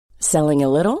Selling a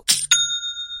little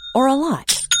or a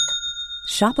lot?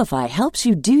 Shopify helps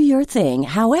you do your thing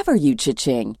however you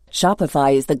cha-ching.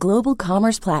 Shopify is the global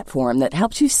commerce platform that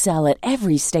helps you sell at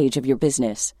every stage of your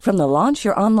business. From the launch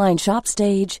your online shop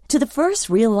stage to the first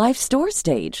real-life store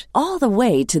stage, all the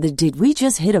way to the did we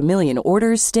just hit a million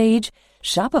orders stage.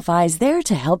 Shopify is there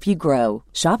to help you grow.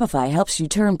 Shopify helps you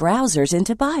turn browsers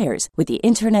into buyers with the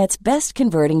internet's best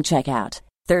converting checkout.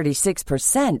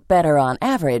 36% better on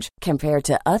average compared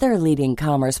to other leading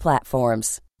commerce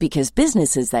platforms. Because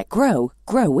businesses that grow,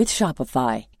 grow with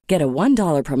Shopify. Get a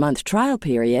 $1 per month trial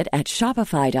period at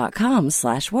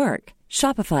shopify.com/work.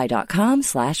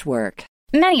 Shopify.com/work.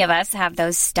 Many of us have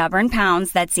those stubborn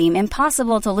pounds that seem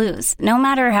impossible to lose, no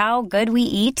matter how good we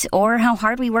eat or how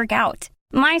hard we work out.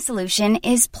 My solution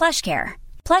is PlushCare.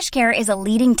 PlushCare is a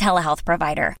leading telehealth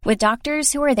provider with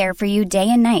doctors who are there for you day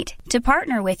and night to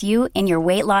partner with you in your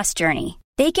weight loss journey.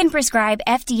 They can prescribe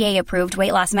FDA-approved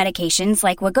weight loss medications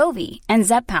like Wegovy and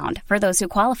Zepbound for those who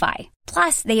qualify.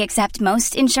 Plus, they accept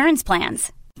most insurance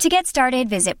plans. To get started,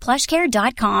 visit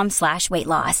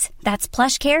plushcare.com/weightloss. That's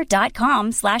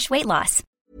plushcare.com/weightloss.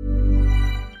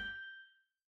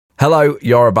 Hello,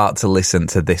 you're about to listen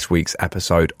to this week's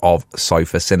episode of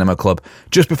Sofa Cinema Club.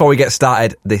 Just before we get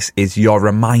started, this is your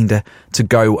reminder to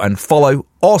go and follow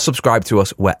or subscribe to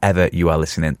us wherever you are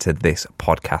listening to this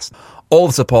podcast. All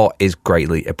the support is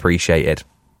greatly appreciated.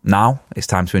 Now, it's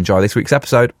time to enjoy this week's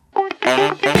episode.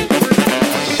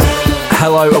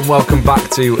 Hello and welcome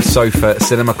back to Sofa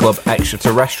Cinema Club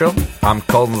Extraterrestrial. I'm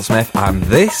Colin Smith and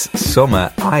this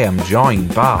summer I am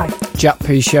joined by Jack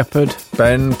P. Shepherd,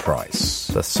 Ben Price.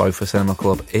 The Sofa Cinema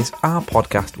Club is our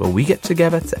podcast where we get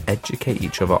together to educate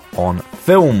each other on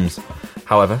films.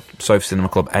 However, Sofa Cinema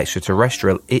Club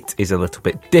Extraterrestrial, it is a little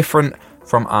bit different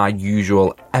from our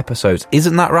usual episodes.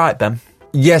 Isn't that right, Ben?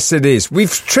 Yes, it is.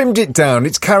 We've trimmed it down.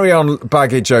 It's carry-on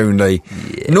baggage only.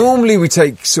 Yeah. Normally we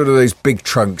take sort of those big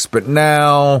trunks, but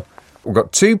now we've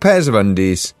got 2 pairs of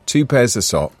undies, 2 pairs of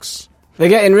socks. They're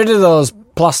getting rid of those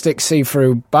plastic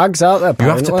see-through bags out there.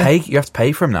 Apparently. You have to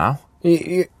pay for them now.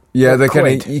 Yeah, they're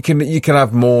going to. You can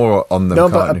have more on them. No,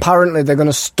 but apparently they're going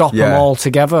to stop them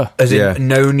altogether. As in,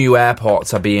 no new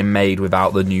airports are being made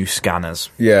without the new scanners.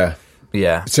 Yeah.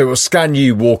 Yeah. So it will scan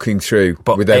you walking through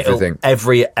with everything.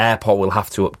 Every airport will have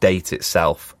to update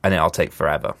itself, and it'll take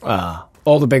forever.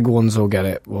 All the big ones will get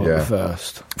it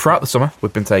first. Throughout the summer,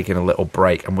 we've been taking a little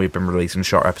break, and we've been releasing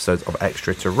short episodes of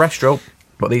Extraterrestrial.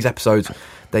 But these episodes,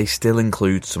 they still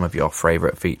include some of your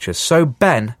favourite features. So,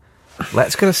 Ben,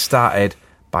 let's get us started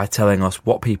by telling us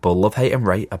what people love, hate and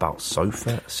rate about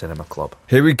Sofa Cinema Club.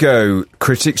 Here we go.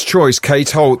 Critics' Choice,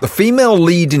 Kate Holt. The female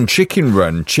lead in Chicken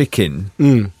Run, Chicken.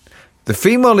 The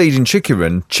female lead in Chicken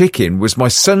Run, Chicken, was my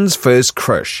son's first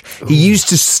crush. Ooh. He used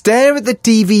to stare at the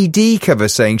DVD cover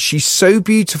saying, "She's so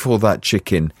beautiful, that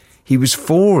chicken." He was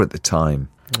 4 at the time.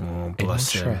 Oh,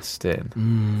 bless Interesting.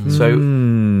 So,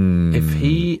 if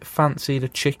he fancied a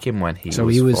chicken when he was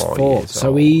 4 years so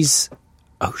old. he's...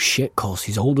 Oh, shit, course,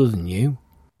 he's older than you.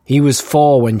 He was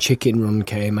 4 when Chicken Run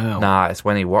came out. Nah, it's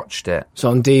when he watched it. So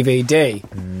on DVD.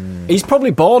 He's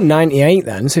probably born 98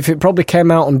 then, so if it probably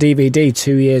came out on DVD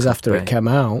 2 years after it came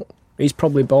out, he's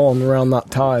probably born around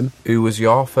that time. Who was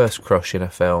your first crush in a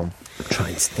film? I'm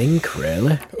trying to think,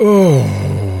 really.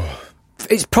 Oh.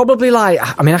 It's probably like...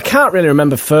 I mean, I can't really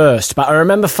remember first, but I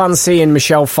remember fancying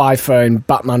Michelle Pfeiffer in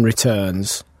Batman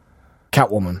Returns.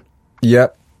 Catwoman.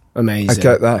 Yep. Amazing. I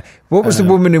get that. What was the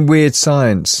woman in Weird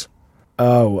Science?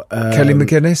 Oh, Kelly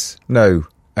McGinnis? No.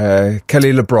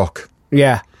 Kelly LeBrock.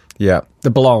 Yeah. Yeah.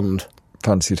 The blonde.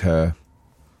 Fancied her.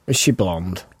 Is she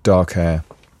blonde? Dark hair.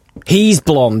 He's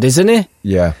blonde, isn't he?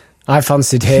 Yeah. I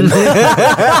fancied him. That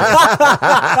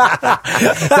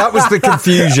was the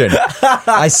confusion.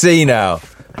 I see now.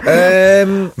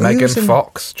 Megan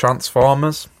Fox,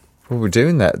 Transformers. Well, we're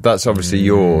doing that. That's obviously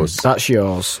yours. That's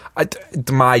yours.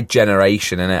 My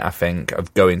generation, innit, I think,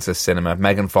 of going to cinema.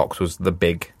 Megan Fox was the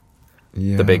big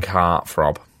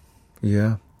heartthrob.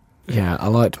 Yeah. Yeah, I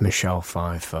liked Michelle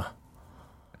Pfeiffer.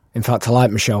 In fact, I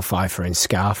like Michelle Pfeiffer in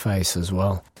Scarface as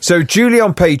well. So Julie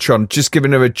on Patreon, just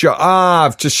giving her a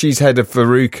job. She's head of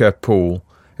Veruca pool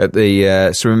at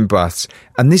the swimming baths.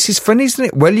 And this is funny, isn't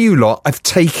it? Well, you lot, I've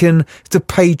taken the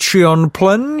Patreon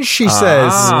plunge, she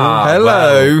says. Hello.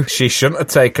 Well, she shouldn't have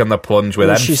taken the plunge with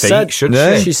them feet, should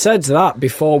she? She said that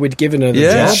before we'd given her the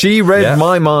job. She read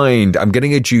my mind. I'm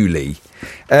getting a Julie.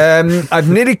 I've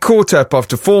nearly caught up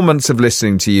after 4 months of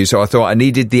listening to you, so I thought I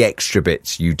needed the extra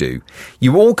bits you do.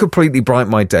 You all completely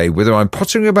brighten my day, whether I'm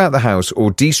pottering about the house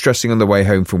or de-stressing on the way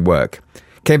home from work.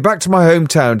 Came back to my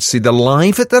hometown to see the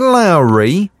Live at the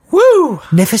Lowry. Woo!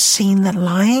 Never seen The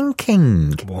Lion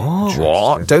King.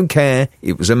 What? Don't care.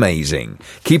 It was amazing.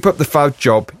 Keep up the fab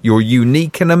job. You're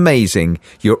unique and amazing.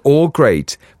 You're all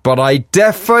great. But I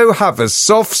defo have a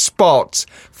soft spot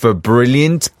for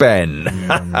Brilliant Ben.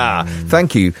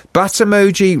 Thank you. Bat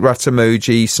emoji, rat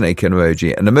emoji, snake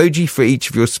emoji, an emoji for each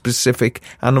of your specific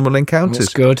animal encounters.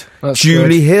 That's good. That's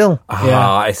Julie good. Hill.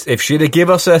 If she'd have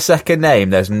given us her second name,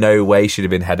 there's no way she'd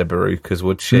have been head of Barukas,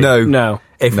 would she? No.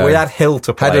 If we had Hill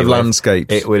to play Head of with,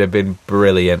 landscapes. it would have been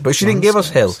brilliant. But she didn't give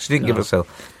us Hill. She didn't give us Hill.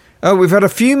 Oh, we've had a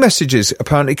few messages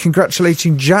apparently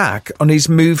congratulating Jack on his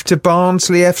move to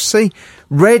Barnsley FC.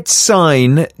 Red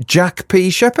sign, Jack P.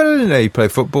 Shepherd. I didn't know you play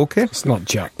football, kid. It's not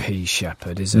Jack P.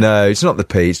 Shepherd, is it? No, it's not the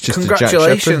P. It's just the Jack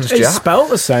Congratulations, Shepherd. Jack. It's spelt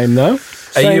the same, though.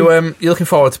 Are you looking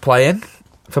forward to playing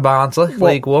for Barnsley,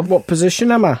 League One? What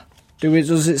position am I?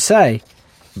 Does it say?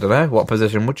 I don't know. What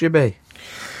position would you be?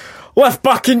 Left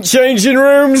back in changing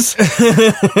rooms.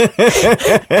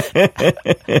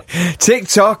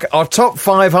 TikTok, our top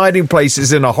 5 hiding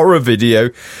places in a horror video.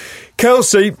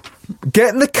 Kelsey,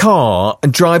 get in the car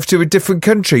and drive to a different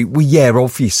country. Well, yeah,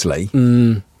 obviously.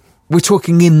 We're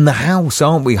talking in the house,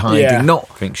 aren't we, hiding? Yeah. Not.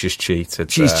 I think she's cheated.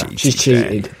 She's there. cheated. She's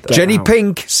cheated. Get Jenny out.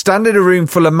 Pink, stand in a room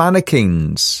full of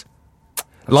mannequins.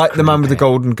 Like the man with the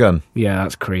golden gun. Yeah,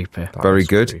 that's creepy. Very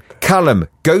good. creepy. Callum,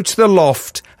 go to the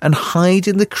loft and hide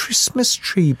in the Christmas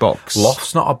tree box.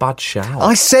 Loft's not a bad shout.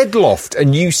 I said loft,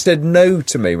 and you said no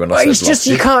to me when I said It's just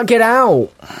loft. you can't get out.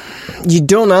 You're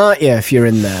done, aren't you, if you're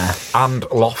in there? And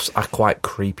lofts are quite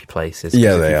creepy places.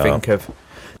 Yeah, If they you are. think of,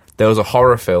 there was a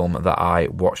horror film that I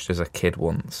watched as a kid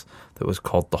once that was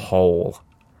called The Hole.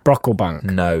 Brocklebank.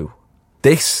 No.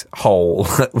 This hole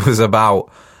was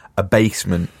about a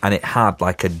basement, and it had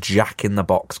like a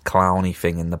Jack-in-the-Box clowny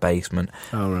thing in the basement.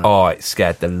 Oh, right. Oh, it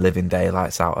scared the living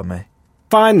daylights out of me.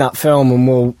 Find that film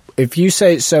and if you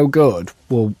say it's so good,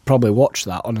 we'll probably watch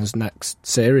that on his next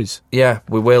series. Yeah,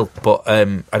 we will, but I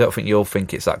don't think you'll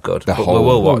think it's that good. The But Hole. we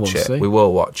will Well, watch we'll it. see. We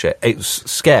will watch it. It's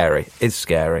scary. It's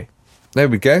scary. There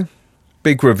we go.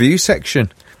 Big review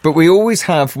section. But we always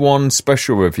have one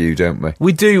special review, don't we?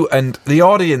 We do, and the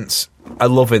audience are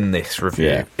loving this review.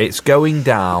 Yeah. It's going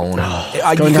down. Going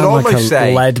you could down almost like a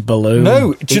say lead balloon.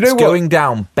 No, do you it's know what? going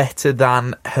down better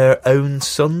than her own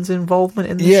son's involvement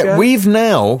in the Yeah, show. we've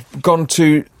now gone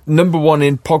to number 1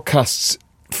 in podcasts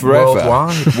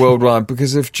forever. Worldwide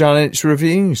because of Janet's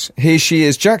reviews. Here she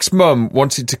is. Jack's mum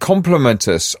wanted to compliment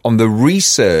us on the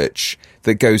research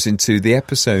that goes into the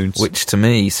episodes. Which to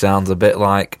me sounds a bit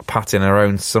like patting her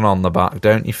own son on the back,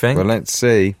 don't you think? Well, let's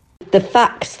see. The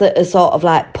facts that are sort of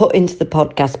like put into the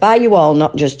podcast by you all,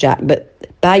 not just Jack, but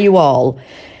by you all,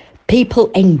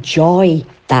 people enjoy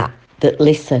that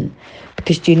listen.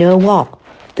 Because do you know what?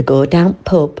 They go down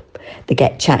pub, they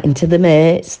get chatting to the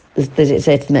mates, they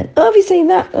say to the mates, oh, have you seen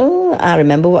that? Oh, I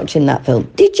remember watching that film.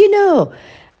 Did you know?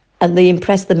 And they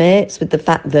impress the mates with the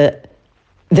fact that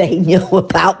they know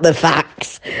about the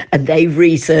facts and they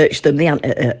researched them. They haven't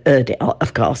heard it,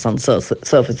 of course, on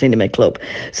Sofa Cinema Club.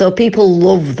 So people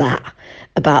love that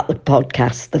about the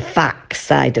podcast, the facts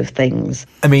side of things.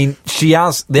 I mean, she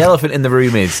has... The elephant in the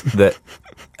room is that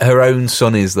her own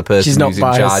son is the person She's not who's in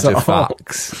biased charge at of all.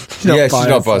 facts. She's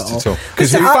not biased at all.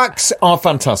 Because the facts are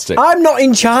fantastic. I'm not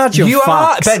in charge of You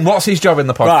facts. are... Ben, what's his job in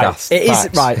the podcast? Right. It is...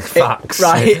 Facts. Right. Facts.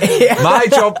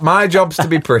 Right. My job's to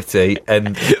be pretty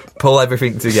and pull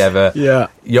everything together. Yeah.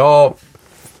 Your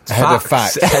Head of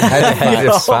facts. Head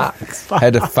of facts.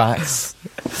 Head of facts.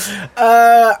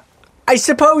 I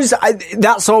suppose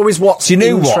that's always what's Do you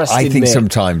know what? interesting I think me.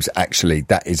 sometimes, actually,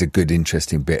 that is a good,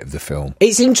 interesting bit of the film.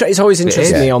 It's always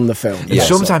interested is. me on the film. And Yeah.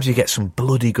 sometimes you get some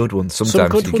bloody good ones. Sometimes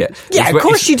good you one- get... Yeah, it's of when-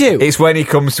 course you do. It's when he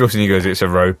comes to us and he goes, it's a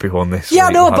ropey one this Yeah,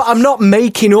 week, no, lads." but I'm not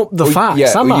making up the facts,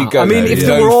 yeah, am well, I? you go, I mean, no, if yeah.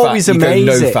 they No were fact- always you go, no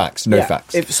amazing. facts, no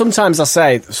facts. If sometimes I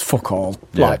say, fuck all,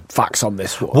 Yeah. like, facts on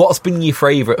this one. What's been your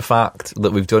favourite fact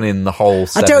that we've done in the whole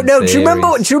I don't know. Do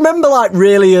you remember, like,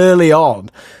 really early on,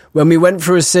 when we went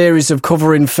through a series of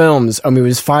covering films and we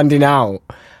was finding out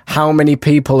how many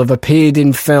people have appeared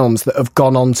in films that have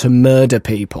gone on to murder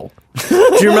people? Do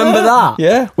you remember that?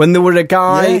 Yeah. When there were a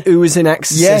guy Yeah. who was in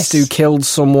Exorcist Yes. who killed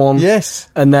someone. Yes.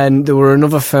 And then there were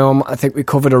another film I think we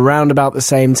covered around about the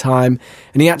same time,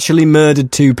 and he actually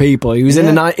murdered 2 people. He was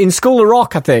in School of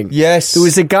Rock, I think. Yes. There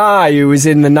was a guy who was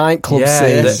in the nightclub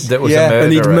scene. that was Yeah. a murderer.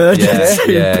 And he'd murdered Yeah,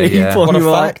 2 yeah, people, yeah. What and a you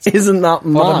were like, fact. "Isn't that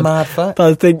mad?" What a mad fact.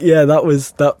 But I think, yeah,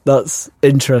 that's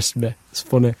interests me. It's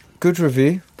funny. Good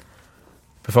review.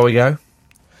 Before we go,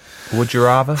 would you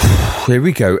rather? Here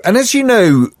we go. And as you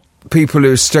know, people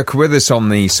who are stuck with us on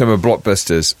the summer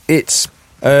blockbusters, it's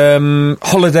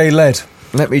holiday led.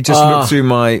 Let me just look through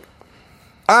my...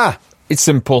 It's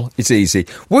simple. It's easy.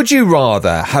 Would you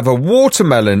rather have a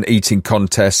watermelon eating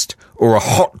contest or a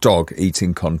hot dog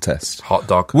eating contest? Hot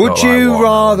dog. Would you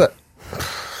rather...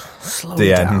 Slow The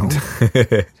down.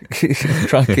 end.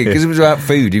 Cracking, because it was about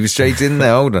food. He was straight in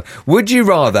there. Hold on. Would you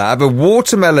rather have a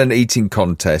watermelon eating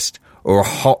contest or a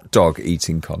hot dog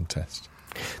eating contest?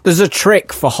 There's a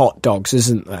trick for hot dogs,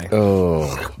 isn't there?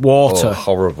 Oh, Water.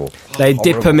 horrible. They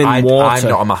dip them in water. I'm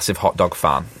not a massive hot dog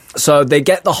fan. So they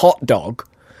get the hot dog,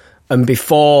 and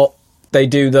before they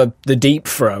do the deep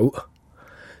throat,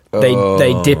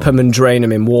 they dip them and drain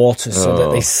them in water so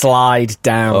that they slide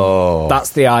down.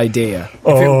 That's the idea.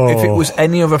 If it was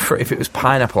any other fruit, if it was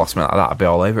pineapple or something like that, I'd be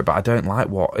all over it. But I don't like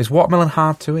Is watermelon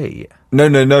hard to eat? No,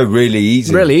 really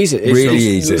easy. Really easy. Really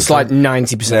easy. It's like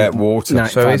 90% water. 95%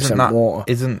 So isn't that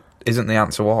water. Isn't the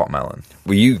answer watermelon?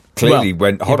 Well, you clearly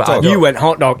went hot but dog. You went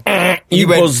hot dog. You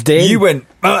buzzed in. You went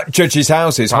judges'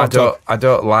 houses. Hot dog. I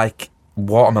don't like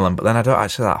watermelon, but then I don't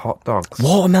actually like hot dogs.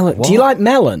 Watermelon. Do you like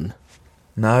melon?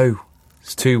 No,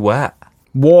 it's too wet.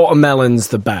 Watermelon's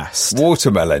the best.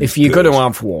 Watermelon. If you're going to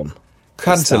have one.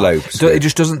 Cantaloupe. It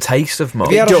just doesn't taste of much.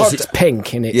 Have you had It a does. hot- It's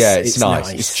pink and it's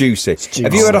nice. It's juicy. juicy.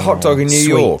 Have you had a hot dog in New Sweet.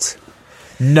 York?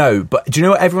 No, but do you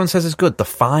know what everyone says is good? The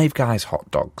Five Guys hot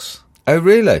dogs. Oh,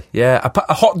 really? Yeah,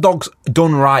 a hot dogs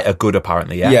done right are good,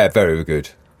 apparently, yeah? Yeah, very good.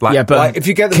 Like, Yeah, but Like, if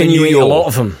you get them can in you New eat York- a lot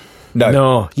of them? No.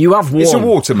 No. You have one. It's a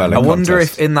watermelon I wonder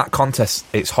contest. if in that contest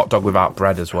it's hot dog without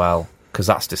bread as well, because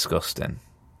that's disgusting.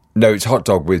 No, it's hot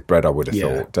dog with bread, I would have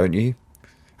Yeah. thought, don't you?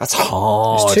 That's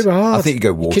hard. It's too hard. I think you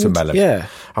go watermelon. Yeah.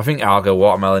 I think I'll go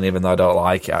watermelon, even though I don't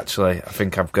like it, actually. I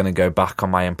think I'm going to go back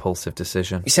on my impulsive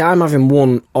decision. You see, I'm having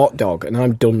one hot dog and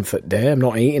I'm done for the day. I'm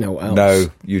not eating out else. No,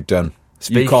 you're done.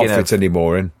 Speaking you can't of- fit any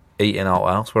more in. Eating out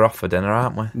else, we're off for dinner,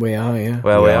 aren't we? We are, yeah.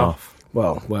 Where are we Yeah. off?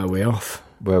 Well, where are we off?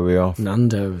 Where we are.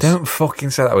 Nando's. Don't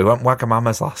fucking say that. We went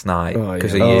Wagamama's last night Oh,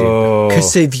 because yeah. of you. Oh.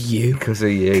 Because of you. Because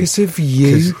of you. Because of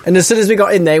you. And as soon as we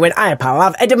got in there, he went, "Hiya, pal,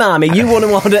 have edamame. You want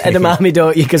to order edamame,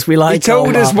 don't you? Because we like He told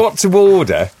all us that." what to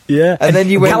order. Yeah. And then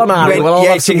you went, Calamari. Well, I'll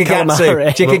have some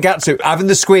calamari. Chicken gatsu. Having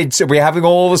the squids. We're having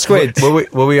all the squids.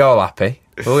 Were we all happy?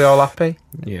 Were we all happy?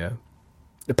 Yeah.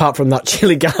 Apart from that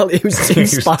chili garlic, it was too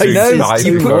was too spicy. No, spicy.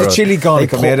 you put the chili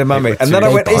garlic They on the put- edamame. And too then I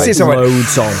went, is this? I went,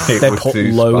 loads on. It They was put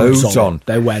too loads on.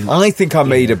 They went. I think I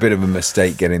made a bit of a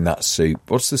mistake getting that soup.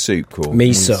 What's the soup called?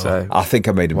 Miso. I think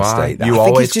I made a Why? mistake. You I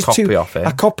think always it's just copy off him.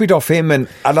 I copied off him, and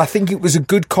I think it was a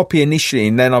good copy initially,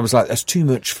 and then I was like, that's too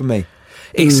much for me.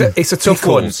 It's a tough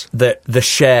Pickles. one, the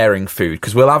sharing food,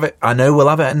 because we'll have it. I know we'll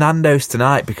have it at Nando's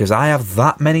tonight because I have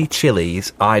that many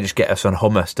chilies. I just get us on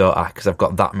hummus, don't I? Because I've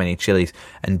got that many chilies,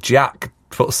 and Jack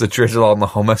puts the drizzle on the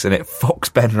hummus, and it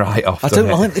fucks Ben right off. I don't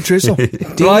doesn't it? like the drizzle.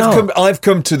 you not? I've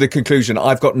come to the conclusion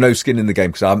I've got no skin in the game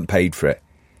because I haven't paid for it.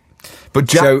 But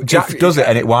Jack, So Jack if- does it,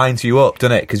 and it winds you up,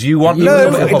 doesn't it? Because you want No, a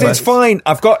little bit of it's hummus. fine.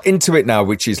 I've got into it now,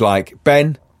 which is like,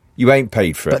 Ben, you ain't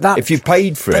paid for it. But that- if you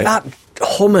paid for But it, that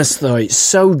hummus, though, it's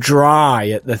so dry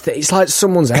at the it's like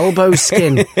someone's elbow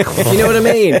skin. You know what I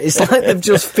mean? It's like they've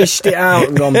just fished it out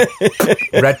and gone.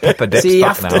 Red pepper dips See, you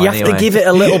back have, now, to, you have to anyway. give it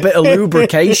a little bit of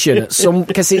lubrication at some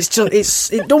because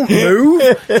it don't move.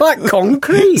 It's like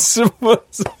concrete.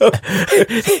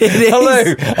 It hello,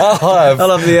 is.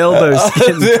 I'll have the elbow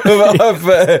skin. I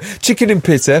have chicken and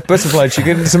pitta, butterfly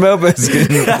chicken, and some elbow skin.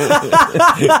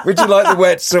 Would you like the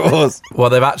wet sauce? Well,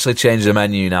 they've actually changed the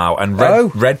menu now, and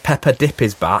red pepper dip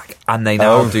is back, and they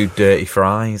now do dirty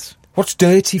fries. What's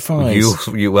dirty fries?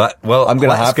 Well, I'm gonna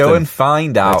let's have go them. and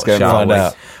find out. Let's go and shall find we?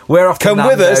 out. We're off to Come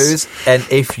with us. Nando's, and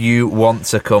if you want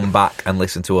to come back and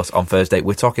listen to us on Thursday,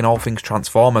 we're talking all things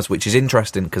Transformers, which is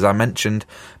interesting because I mentioned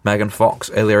Megan Fox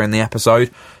earlier in the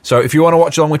episode. So if you want to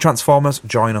watch along with Transformers,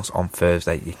 join us on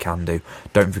Thursday. You can do.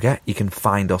 Don't forget, you can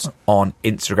find us on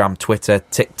Instagram, Twitter,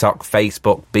 TikTok,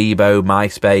 Facebook, Bebo,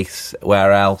 MySpace,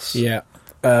 where else? Yeah.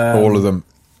 All of them.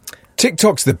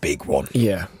 TikTok's the big one.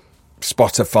 Yeah.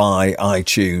 Spotify,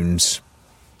 iTunes,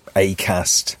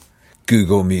 Acast,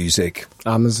 Google Music.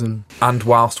 Amazon. And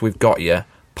whilst we've got you,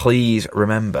 please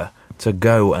remember to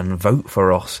go and vote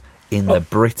for us in the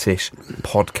British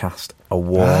Podcast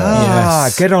Awards.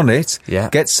 Yes. Get on it. Yeah.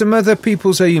 Get some other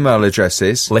people's email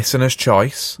addresses. Listener's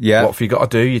choice. Yeah. What have you got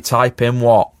to do? You type in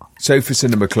what? Sofa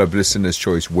Cinema Club Listener's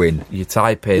Choice win. You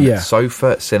type in Yeah.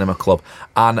 Sofa Cinema Club.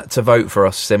 And to vote for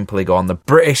us, simply go on the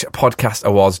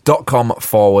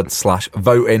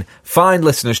BritishPodcastAwards.com/voting. Find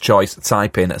Listener's Choice,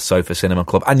 type in Sofa Cinema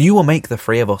Club, and you will make the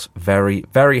three of us very,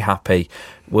 very happy.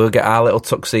 We'll get our little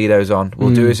tuxedos on.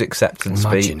 We'll do his acceptance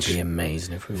Imagine, speech. it'd be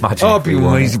amazing if we Imagine. Be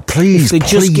amazing. Please, If they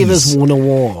just give us one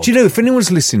award. Do you know, if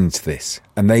anyone's listening to this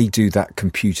and they do that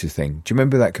computer thing, do you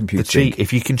remember that computer The cheat. thing?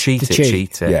 If you can cheat The it, cheat.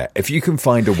 cheat it. Yeah, if you can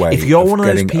find a way If you're of one of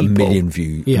those getting a people- million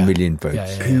views, Yeah. a million votes. Yeah,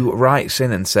 yeah. Who writes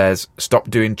in and says, stop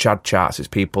doing Chad charts, it's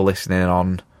people listening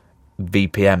on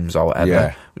VPMs or whatever.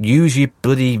 Yeah. Use your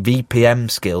bloody VPM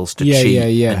skills to Yeah, cheat yeah,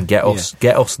 yeah. and get us the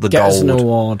Get gold. us an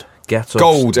award. Get us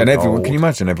Gold, the and everyone, gold. can you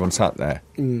imagine everyone sat there?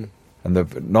 And the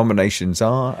nominations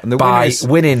are, and the By winners,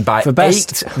 winning by For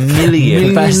best- 8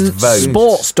 million Best votes.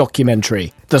 sports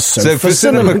documentary, The Sofa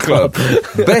Cinema Club.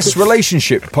 Best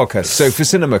relationship podcast, Sofa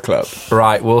Cinema Club.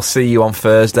 Right, we'll see you on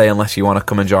Thursday unless you want to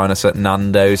come and join us at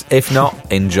Nando's. If not,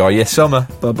 enjoy your summer.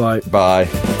 Bye-bye. Bye.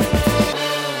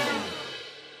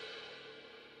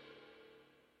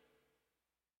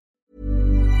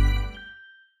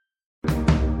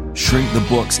 Shrink the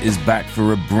Box is back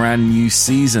for a brand new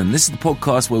season. This is the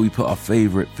podcast where we put our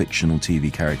favourite fictional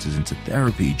TV characters into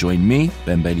therapy. Join me,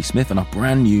 Ben Bailey-Smith, and our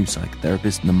brand new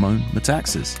psychotherapist, Namone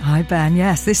Metaxas. Hi, Ben.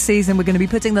 Yes, this season we're going to be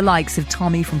putting the likes of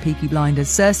Tommy from Peaky Blinders,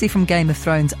 Cersei from Game of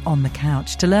Thrones on the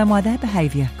couch to learn why their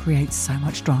behaviour creates so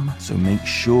much drama. So make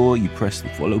sure you press the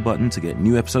follow button to get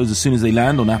new episodes as soon as they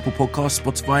land on Apple Podcasts,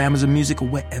 Spotify, Amazon Music, or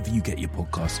wherever you get your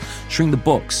podcasts. Shrink the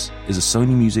Box is a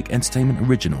Sony Music Entertainment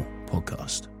original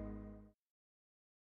podcast.